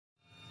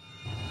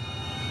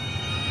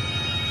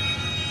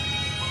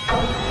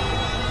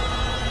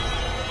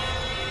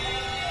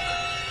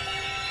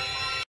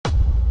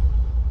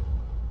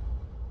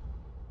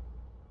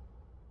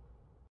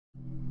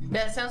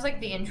That sounds like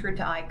the intro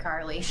to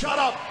iCarly. Shut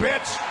up,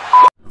 bitch!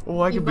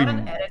 Oh, I could be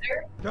an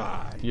editor?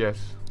 Die. Yes.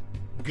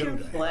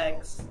 Good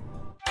flex.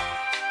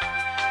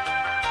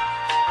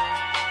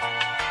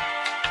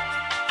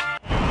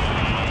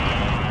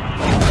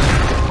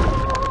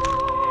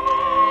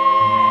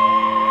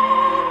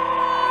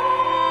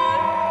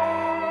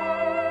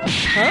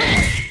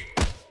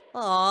 Huh?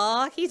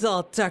 Aw, he's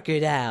all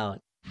tuckered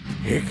out.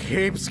 He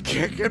keeps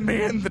kicking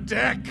me in the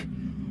dick.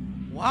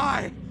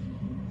 Why?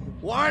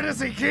 Why does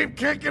he keep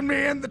kicking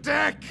me in the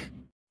dick?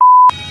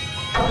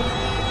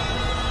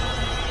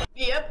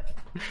 Yep.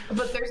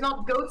 But there's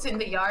not goats in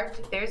the yard.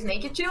 There's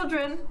naked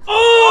children.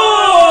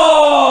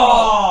 Oh!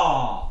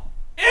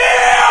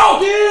 Ew!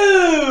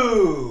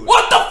 Dude!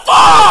 What the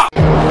fuck?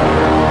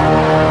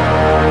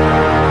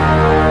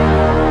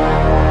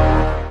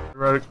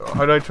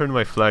 How do I turn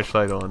my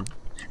flashlight on?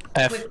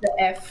 F. With the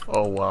F.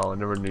 Oh wow, I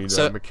never knew that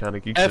So,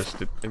 mechanic F.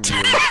 existed in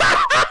game.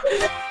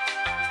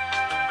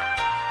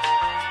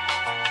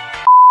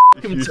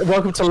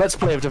 Welcome to Let's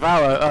Play of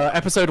Devour,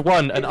 episode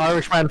 1, an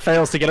Irishman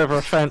fails to get over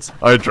a fence.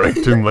 I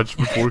drank too much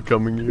before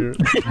coming here.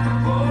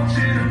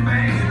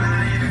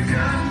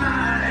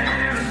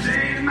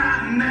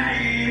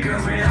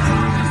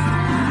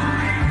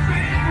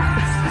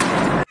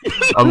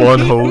 I'm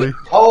unholy.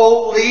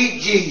 Holy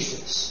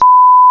Jesus.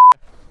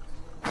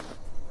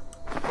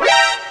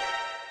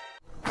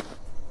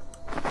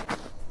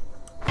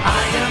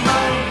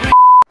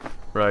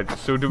 Right,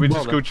 so do we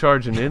just go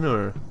charging in,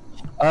 or?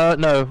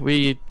 No,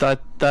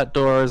 that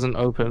door isn't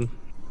open.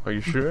 Are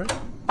you sure?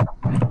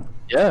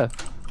 Yeah.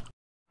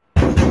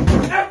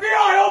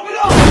 FBI, open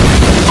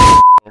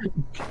up!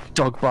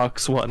 Dog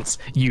barks once,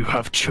 you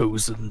have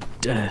chosen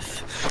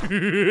death.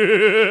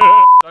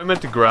 I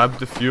meant to grab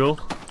the fuel.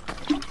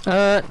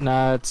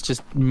 Nah, it's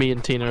just me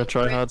and Tina are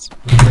tryhards.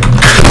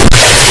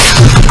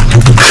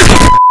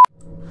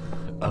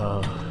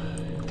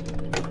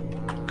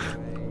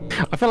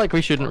 I feel like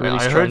we shouldn't really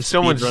I try heard and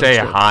someone speedrun say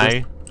shit.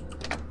 hi.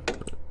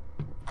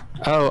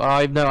 Oh,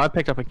 I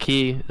picked up a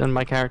key and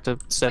my character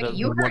said Wait, a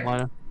you heard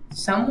one-liner.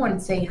 someone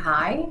say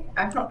hi?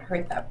 I've not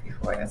heard that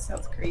before. That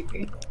sounds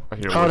creepy.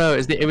 Oh no,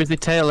 it was the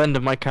tail end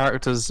of my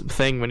character's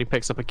thing when he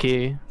picks up a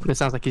key. It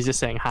sounds like he's just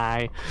saying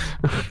hi.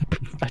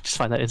 I just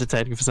find that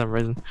entertaining for some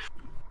reason.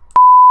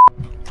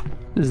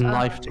 This is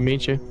nice to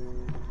meet you.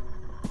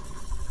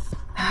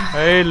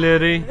 Hey,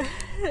 Liddy.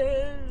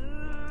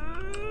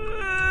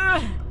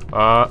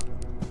 Bye,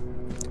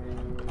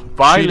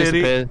 She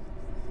Liddy. disappeared.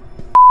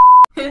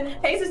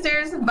 Hey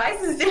sisters, bye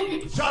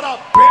sisters. Shut up,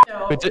 bitch!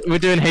 No. We're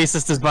doing Hey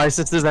Sisters, Bye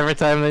Sisters every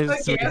time they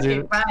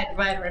Okay,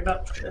 fine, we're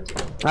not.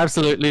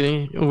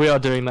 Absolutely, we are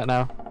doing that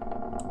now.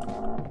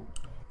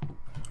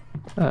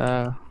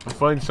 I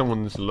find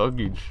someone's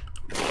luggage.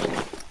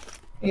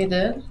 You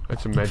did?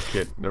 That's a med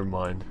kit. Never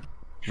mind.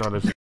 Not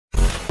as.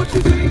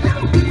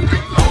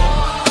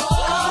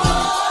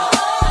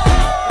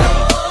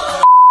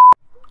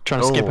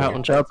 Trying to skip out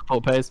on child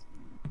support pays.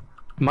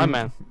 My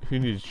man. Who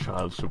needs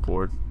child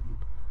support?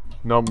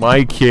 Not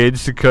my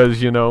kids,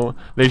 because, you know,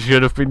 they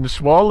should have been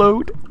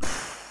swallowed.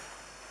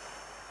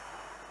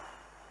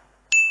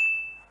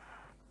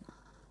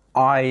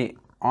 I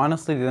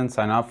honestly didn't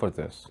sign up for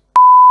this.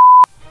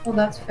 Well,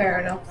 that's fair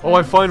enough. Oh,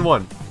 I find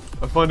one.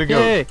 I find a goat.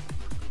 Yay!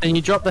 And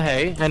you drop the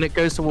hay, and it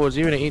goes towards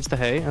you, and it eats the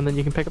hay, and then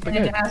you can pick up the And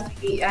goat. it has to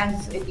be,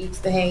 as it eats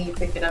the hay, you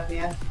pick it up,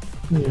 yeah.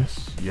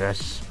 Yes,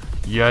 yes,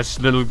 yes,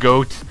 little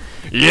goat.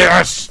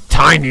 Yes,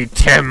 Tiny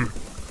Tim.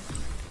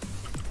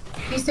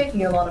 He's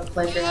taking a lot of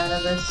pleasure out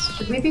of this.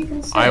 Should we be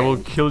concerned? I will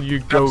kill you,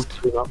 goat.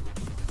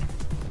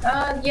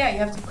 Yeah, you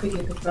have to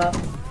quickly pick it up.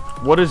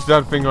 What is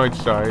that thing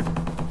outside?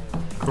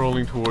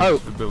 Crawling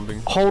towards the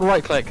building. Hold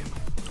right click.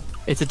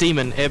 It's a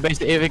demon. It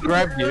basically, if it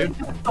grabs you...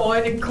 Go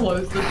ahead and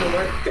close the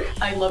door.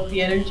 I love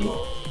the energy.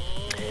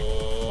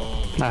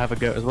 I have a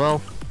goat as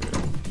well.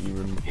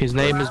 Demon. His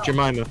name is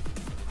Jemima.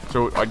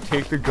 So I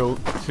take the goat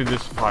to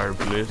this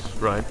fireplace,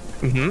 right?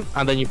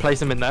 And then you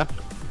place him in there.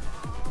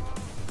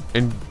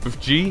 And with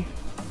G?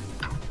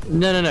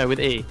 No, with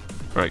E.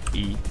 Right,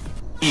 E.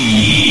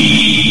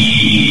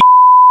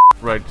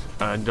 Right,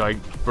 and do I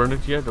burn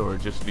it yet, or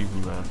just leave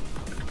them there?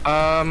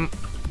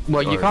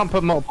 Well, you Alright. can't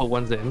put multiple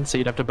ones in, so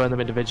you'd have to burn them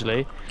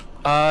individually.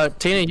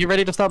 Tina, you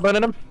ready to start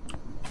burning them?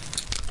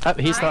 Oh,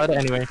 he started it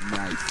anyway.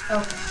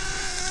 Okay.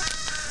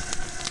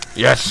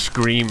 Yes,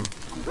 scream.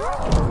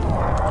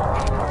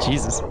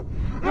 Jesus.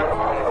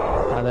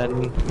 And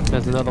then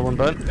there's another one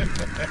burnt.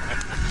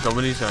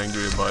 Somebody's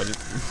angry about it.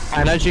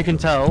 And as you can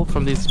tell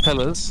from these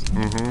pillars,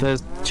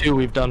 there's 2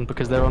 we've done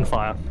because they're on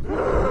fire.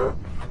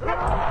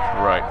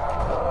 Right.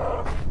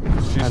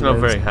 She's And not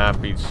there's very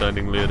happy,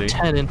 sounding lady.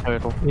 10 in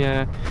total,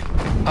 yeah.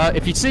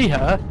 If you see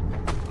her,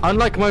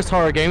 unlike most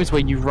horror games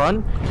where you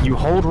run, you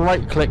hold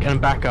right click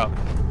and back up.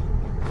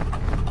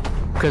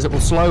 Because it will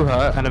slow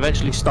her and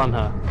eventually stun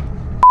her.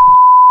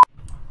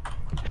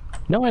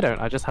 No, I don't.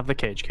 I just have the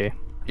cage key.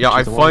 Yeah, I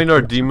She's the find one-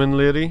 our demon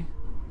lady.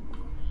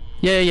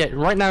 Yeah.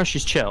 Right now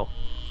she's chill.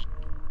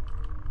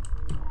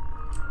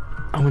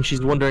 And when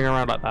she's wandering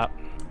around like that,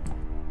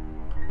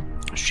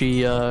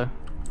 she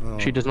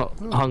She does not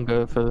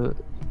hunger for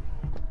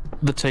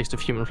the taste of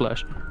human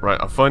flesh. Right,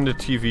 I found the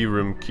TV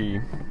room key.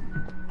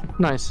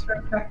 Nice.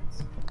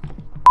 Perfect.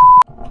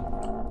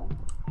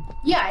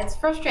 Yeah, it's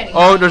frustrating.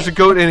 Oh, there's a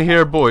goat in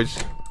here,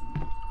 boys.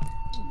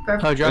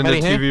 Perfect. Oh, do you In have the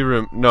any here? TV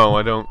room. No,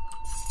 I don't.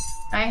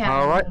 I have.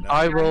 Alright,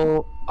 I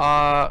will,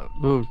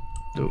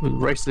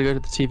 race to go to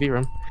the TV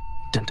room.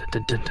 Dun, dun,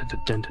 dun, dun, dun,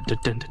 dun, dun,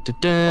 dun, dun,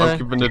 dun. I'm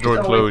keeping the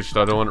door closed.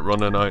 I don't want it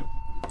running out.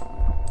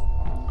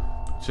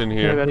 It's in Hey,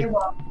 here. buddy.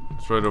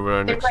 It's right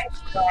over there It's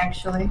next. right,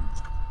 actually.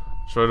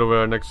 It's right over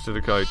there next to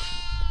the couch.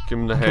 Give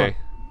him the hay. There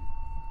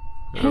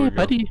we Hey, go.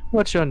 buddy,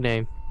 what's your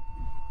name?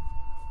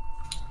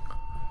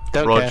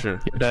 Don't Roger. care.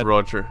 You're It's dead.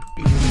 Roger.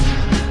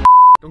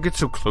 Don't get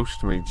so close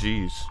to me,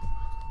 jeez.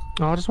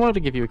 Oh, I just wanted to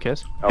give you a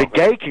kiss. The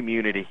gay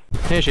community.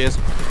 Here she is.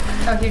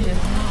 Oh, here she is.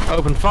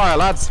 Open fire,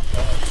 lads.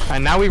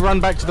 And now we run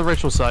back to the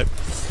ritual site.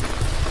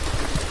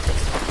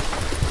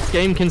 This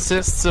game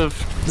consists of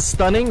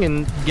stunning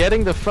and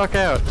getting the fuck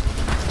out.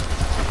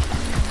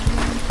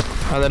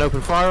 And then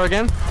open fire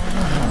again.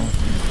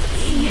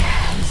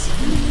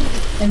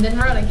 And then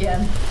run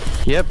again.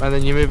 Yep, and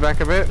then you move back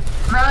a bit.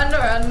 Run,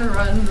 run,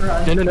 run,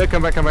 run. No, no, no,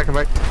 come back, come back, come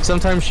back.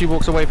 Sometimes she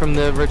walks away from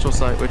the ritual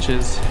site, which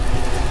is...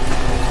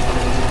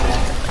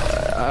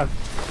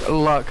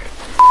 luck.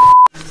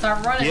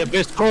 Start running. The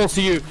abyss calls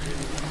to you.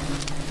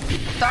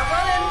 Start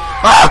running.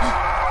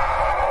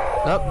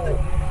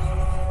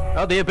 Oh.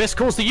 Oh, the abyss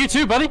calls to you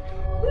too, buddy.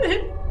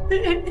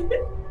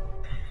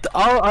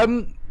 Oh,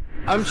 I'm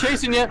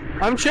chasing you.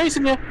 I'm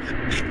chasing you.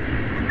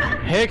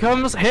 Here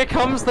comes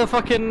the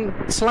fucking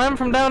slam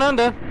from down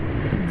under.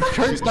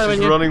 Choke slamming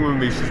She's you. running with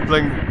me. She's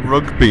playing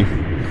rugby.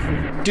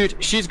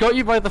 Dude, she's got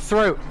you by the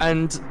throat,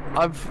 and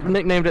I've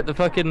nicknamed it the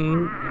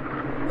fucking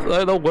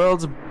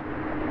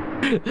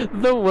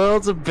the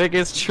world's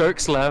biggest choke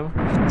slam.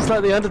 It's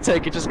like the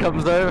Undertaker just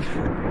comes over,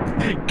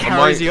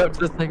 carries you up to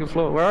the second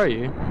floor. Where are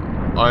you?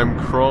 I'm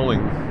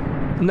crawling.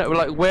 No,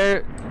 like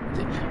where?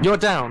 You're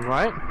down,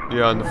 right?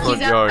 Yeah, in the front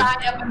He's yard.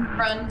 outside up in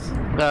front.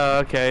 Oh,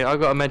 okay. I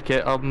got a med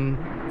kit. I'm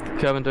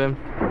coming to him.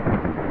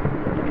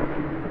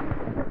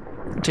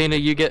 Tina,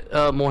 you get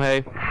more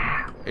hay.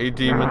 A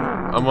demon.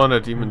 I'm on a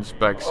demon's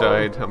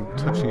backside. I'm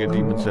touching a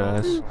demon's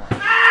ass.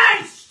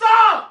 Hey,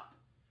 stop!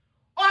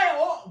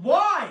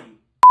 Why?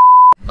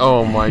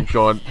 Oh my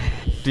god.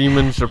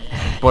 Demons are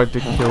about to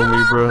kill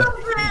me, bro.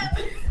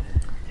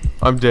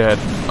 I'm dead.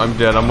 I'm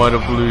dead. I'm out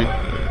of blue.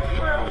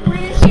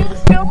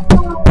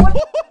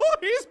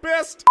 He's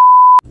pissed.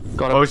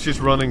 Got him. Oh, she's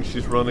running.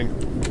 She's running.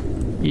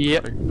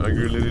 Yep. I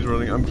agree, lady's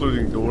running. I'm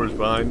closing doors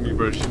behind me,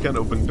 bro. She can't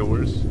open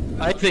doors.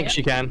 I think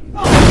she can.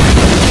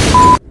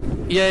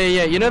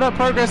 Yeah. You know that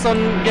progress on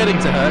getting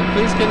to her?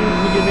 Please can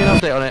you give me an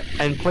update on it?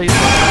 And please...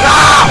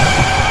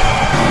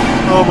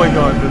 Oh my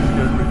god, that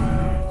scared me.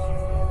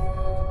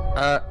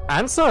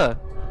 Answer!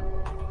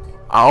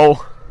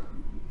 Ow.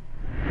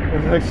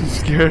 That actually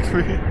scared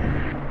me.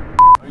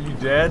 Are you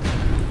dead?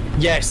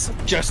 Yes,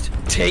 just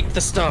take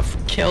the stuff.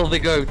 Kill the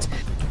goat.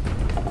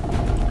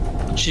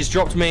 She's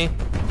dropped me.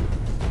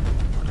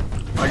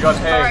 I got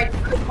hay. Alright,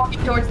 it's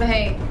walking towards the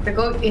hay. The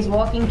goat is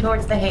walking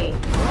towards the hay.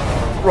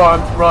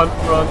 Run.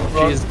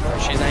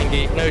 She's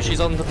angry. No, she's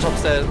on the top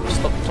stairs.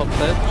 Stop top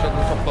stairs. She's on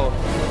the top floor.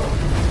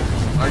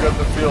 I got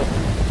the feel.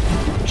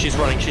 She's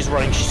running. She's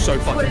so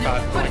Put fucking it,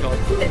 bad. Oh my god.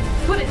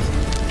 put it.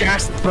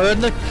 Gas, burn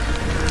the...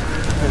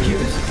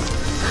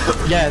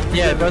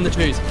 Yeah, burn the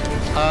trees.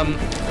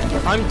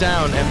 I'm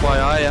down,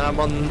 FYI, and I'm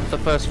on the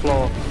first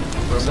floor.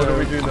 What do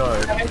we do now?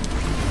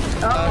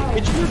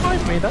 Could you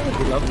revive me? That would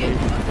be lovely.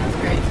 That's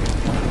great.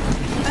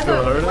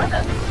 Still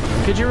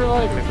hurt? Could you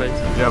revive me, please?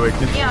 Yeah, wait,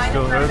 can Yeah, I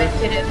still know where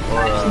hurt? it is.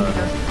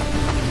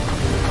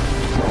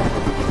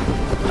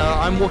 Or,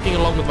 I'm walking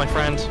along with my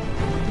friend.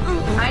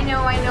 I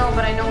know,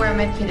 but I know where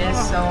medkit is,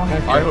 so...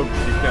 I hope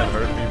she can't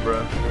hurt me,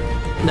 bro.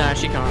 Nah,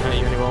 she can't hurt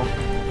you anymore.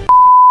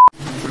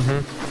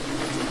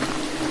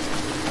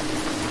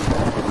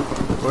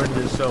 Burn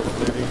yourself,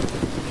 lady.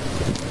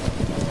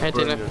 Hey,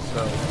 Burn Tina.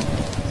 yourself.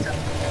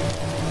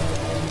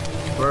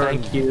 Burn.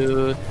 Thank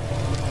you.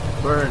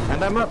 Burn.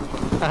 And I'm up.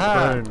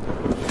 Aha. Burn.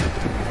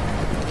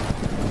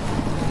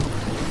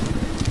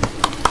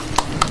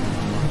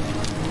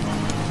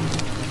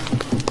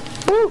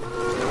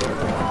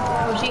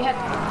 Oh, she had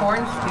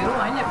horns too?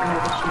 I never knew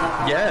that she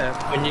had.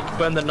 Yeah, when you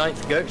burn the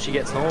ninth goat, she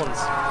gets horns.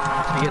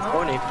 She gets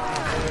horny.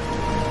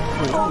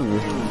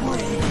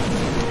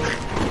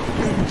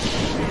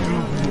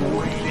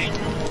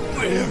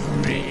 With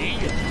me.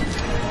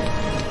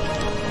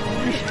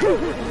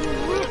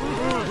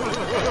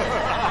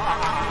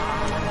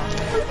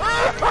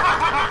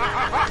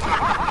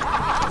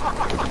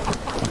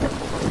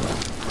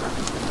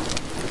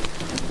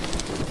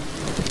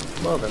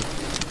 Well then.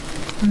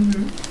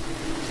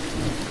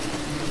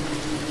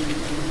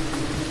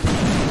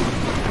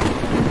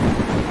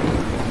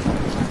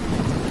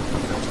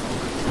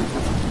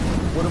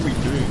 What are we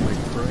doing? Like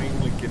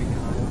praying, like getting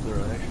out of their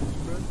ashes,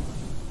 bro?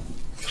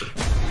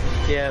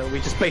 Yeah, we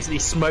just basically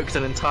smoked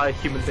an entire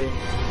human being.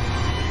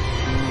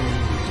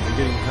 I'm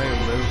getting high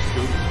on those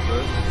scopes,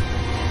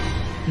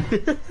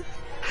 bro.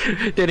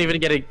 Didn't even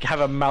get to have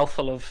a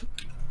mouthful of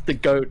the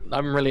goat.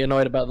 I'm really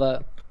annoyed about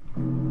that.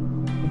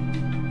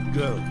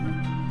 Go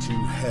to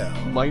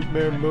hell.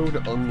 Nightmare mode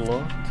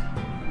unlocked.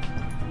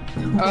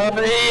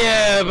 Oh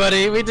yeah,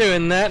 buddy, we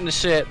doing that and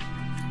shit.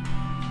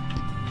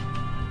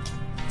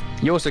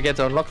 You also get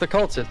to unlock the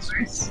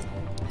cultists.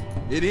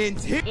 It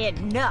ends here.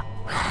 Enough.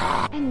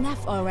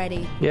 Enough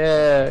already.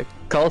 Yeah,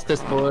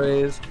 cultist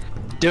boys.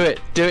 Do it,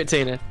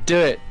 Tina. Do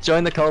it.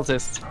 Join the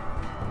cultists.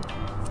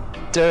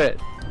 Do it.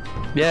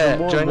 Yeah,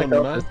 join the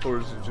cultists. Map, or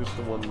is it just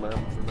the one map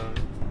for now?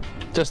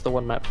 Just the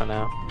one map for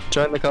now.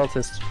 Join the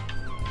cultists.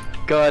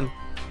 Go on.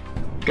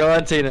 Go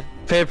on, Tina.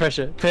 Peer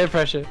pressure. Peer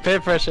pressure. Peer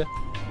pressure.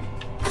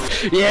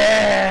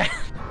 Yeah!